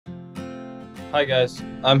Hi guys,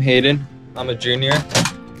 I'm Hayden. I'm a junior,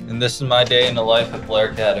 and this is my day in the life at Blair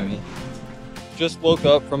Academy. Just woke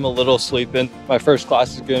up from a little sleep-in. My first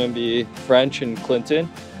class is going to be French in Clinton,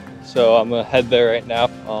 so I'm gonna head there right now.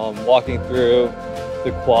 Walking through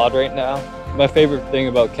the quad right now. My favorite thing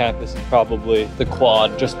about campus is probably the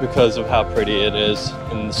quad, just because of how pretty it is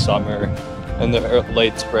in the summer and the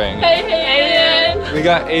late spring. Hey Hayden! We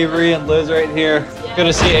got Avery and Liz right here. Yeah.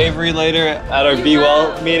 Gonna see Avery later at our Be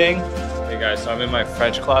Well meeting. Hey guys, so I'm in my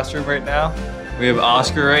French classroom right now. We have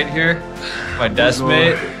Oscar right here, my desk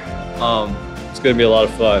mate. It's gonna be a lot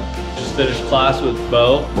of fun. Just finished class with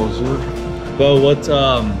Bo. Bonjour. Bo, what's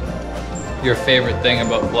your favorite thing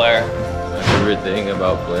about Blair? My favorite thing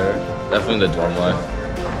about Blair? Definitely the dorm life.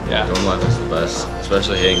 Yeah. Dorm life is the best,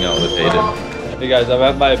 especially hanging out with Hayden. Hey guys, I'm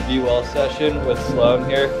at my Be Well session with Sloan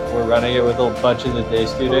here. We're running it with a bunch of the day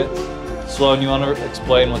students. Sloan, you want to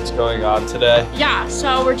explain what's going on today? Yeah,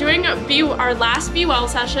 so we're doing our last Be Well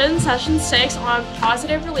session, session 6, on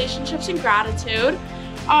positive relationships and gratitude.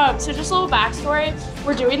 So just a little backstory.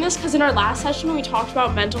 We're doing this because in our last session we talked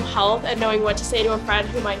about mental health and knowing what to say to a friend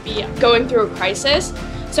who might be going through a crisis.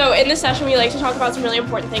 So in this session we like to talk about some really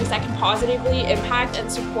important things that can positively impact and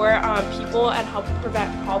support people and help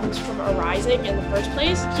prevent problems from arising in the first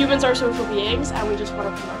place. Humans are social beings and we just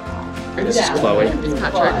want to promote that. This is Chloe.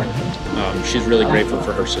 Patrick. She's really grateful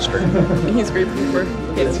for her sister. He's grateful for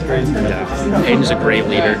Hayden's Yeah. Hayden's a great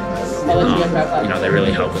leader. You know, they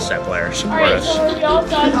really help us at Blair, support Alright, us. so are we all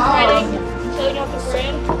done writing, filling out the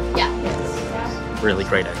grid? Yeah. Really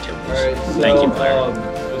great activities. Alright, so, Thank you, Blair.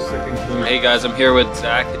 just to conclude. Hey guys, I'm here with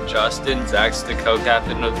Zach and Justin. Zach's the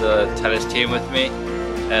co-captain of the tennis team with me,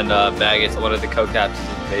 and Baggett's one of the co-captains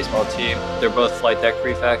of the baseball team. They're both flight deck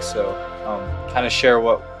prefects, so kind of share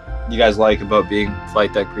what you guys like about being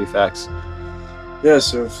flight deck prefects. Yeah,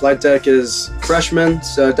 so flight deck is freshman,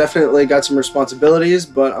 so definitely got some responsibilities,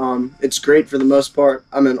 but it's great for the most part.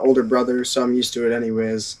 I'm an older brother, so I'm used to it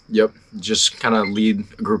anyways. Yep, just kind of lead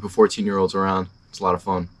a group of 14-year-olds around. It's a lot of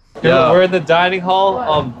fun. Yeah, we're in the dining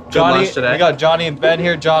hall. Johnny, lunch today. we got Johnny and Ben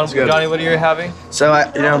here. Johnny, what are you having? So I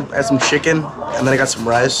had some chicken, and then I got some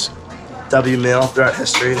rice. W meal throughout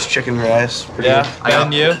history, just chicken and rice. Pretty good. I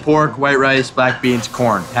got you. Pork, white rice, black beans,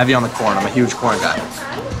 corn. Heavy on the corn. I'm a huge corn guy.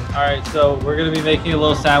 All right, so we're gonna be making a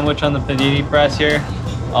little sandwich on the panini press here.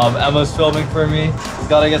 Emma's filming for me.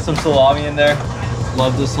 Gotta get some salami in there.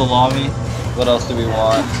 Love the salami. What else do we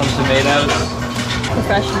want? Some tomatoes.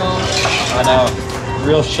 Professional. I know,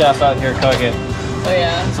 real chef out here cooking. Oh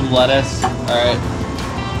yeah. Some lettuce. All right,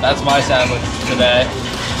 that's my sandwich today.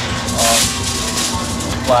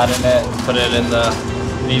 Flatten it, put it in the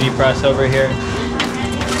panini press over here.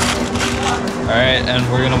 All right, and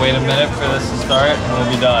we're gonna wait a minute for this to start, and we'll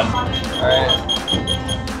be done. All right.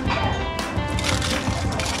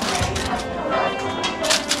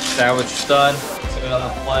 Sandwich is done. Put it on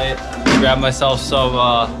the plate. Grab myself some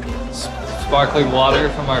sparkling water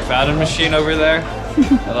from our fountain machine over there,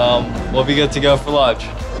 and we'll be good to go for lunch.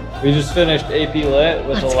 We just finished AP Lit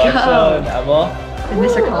with Alexa and Emma. And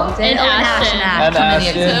Mr. Compton. And Ashton. And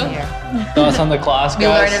Ashton. Thoughts on the class, guys? We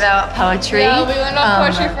learned about poetry. Yeah, we learned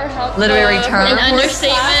about poetry for help. Literary terms. And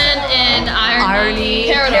understatement and irony.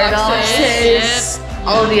 Paradoxes.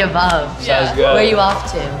 All of the above. Sounds good. Where are you off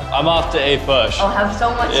to? I'm off to A Push. Oh, have so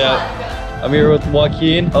much fun. I'm here with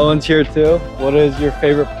Joaquin. Owen's here too. What is your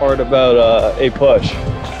favorite part about A Push?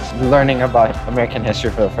 Learning about American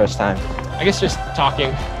history for the first time. I guess just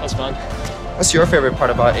talking. That's fun. What's your favorite part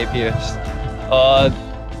about APS?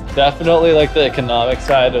 Definitely like the economic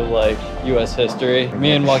side of like U.S. history.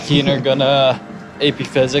 Me and Joaquin are gonna AP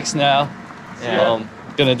Physics now. Yeah.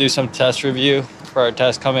 Gonna do some test review for our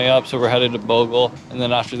test coming up, so we're headed to Bogle. And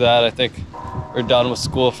then after that, I think we're done with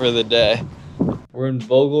school for the day. We're in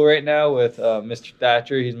Bogle right now with Mr.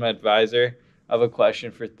 Thatcher. He's my advisor. I have a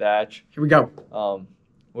question for Thatch. Here we go.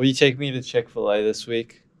 Will you take me to Chick-fil-A this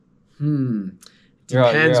week? Depends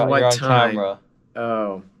you're on what time. Camera.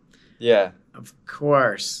 Oh. Yeah. Of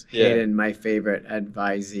course. Yeah. Hayden, my favorite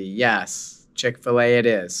advisee. Yes. Chick-fil-A it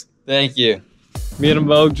is. Thank you. Me and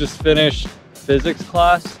Moog just finished physics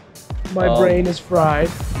class. My brain is fried.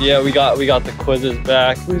 Yeah, we got the quizzes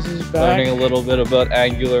back. Quizzes back. Learning a little bit about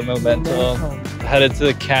angular momentum. Headed to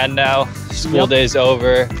the can now. School day's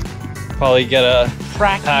over. Probably get a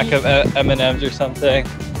pack of M&Ms or something,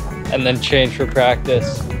 and then change for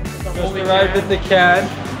practice. Just arrived at the can.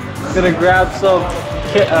 Gonna grab some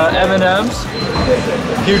M&Ms.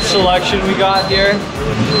 Huge selection we got here.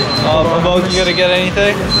 Moog, you gonna get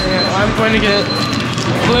anything? I'm going to get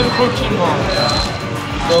Flip protein bar.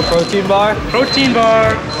 Little protein bar? Protein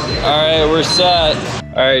bar. All right, we're set.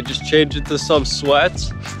 All right, just change into some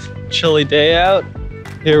sweats chilly day out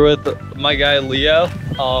here with my guy Leo.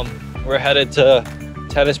 We're headed to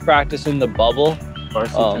tennis practice in the bubble.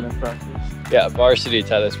 Varsity tennis practice? Yeah, varsity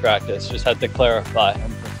tennis practice. Just had to clarify.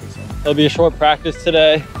 It'll be a short practice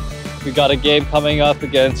today. We got a game coming up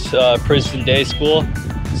against Princeton Day School.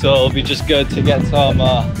 So it'll be just good to get some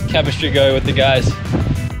chemistry going with the guys.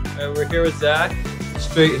 All right, we're here with Zach.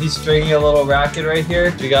 He's stringing a little racket right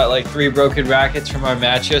here. We got like 3 broken rackets from our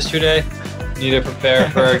match yesterday. Need to prepare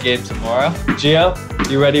for our game tomorrow. Gio,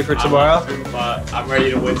 you ready for tomorrow? I'm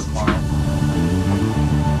ready to win tomorrow.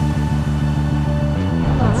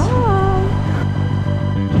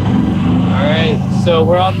 All right, so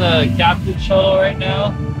we're on the captain's shuttle right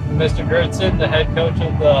now. Mr. Gertson, the head coach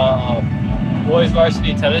of the boys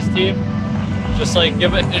varsity tennis team. Just like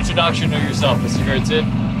give an introduction of yourself, Mr. Gertson.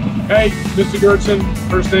 Hey, Mr. Gertson,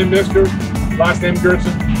 first name Mr., last name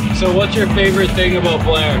Gertson. So what's your favorite thing about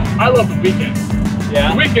Blair? I love the weekend.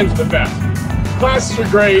 Yeah? The weekend's the best. Classes are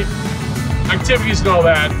great, activities and all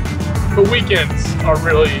that, but weekends are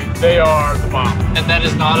really, they are the bomb. And that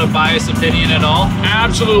is not a biased opinion at all?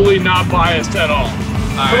 Absolutely not biased at all.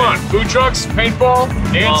 Come on, food trucks, paintball,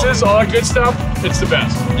 dances, all that good stuff, it's the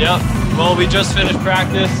best. Yep, well we just finished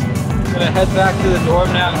practice. Gonna head back to the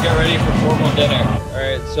dorm now and get ready for formal dinner. All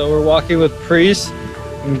right, so we're walking with Priest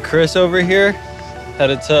and Chris over here,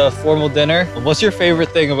 headed to formal dinner. What's your favorite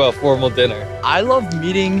thing about formal dinner? I love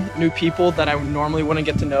meeting new people that I normally wouldn't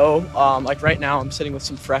get to know. Like right now, I'm sitting with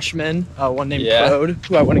some freshmen, one named Claude,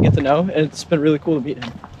 who I want to get to know, and it's been really cool to meet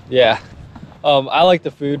him. Yeah, I like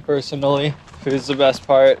the food personally. Food's the best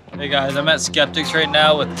part. Hey guys, I'm at Skeptics right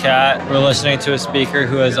now with Kat. We're listening to a speaker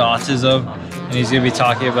who has autism, and he's gonna be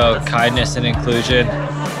talking about kindness and inclusion.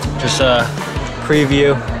 Just a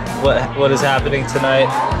preview what is happening tonight.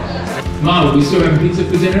 Mom, we still having pizza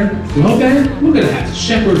for dinner? Well then, we're gonna have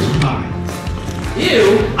shepherd's pie.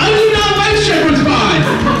 Ew, I do not like shepherd's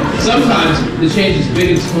pie! Sometimes the change is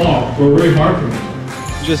big and small, but very hard for me.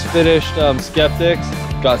 Just finished Skeptics.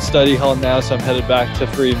 Got study hall now, so I'm headed back to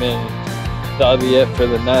Freeman. That'll be it for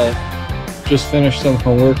the night. Just finished some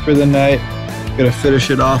homework for the night. Gonna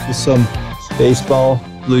finish it off with some baseball,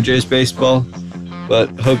 Blue Jays baseball. But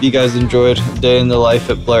hope you guys enjoyed a day in the life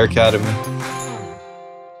at Blair Academy.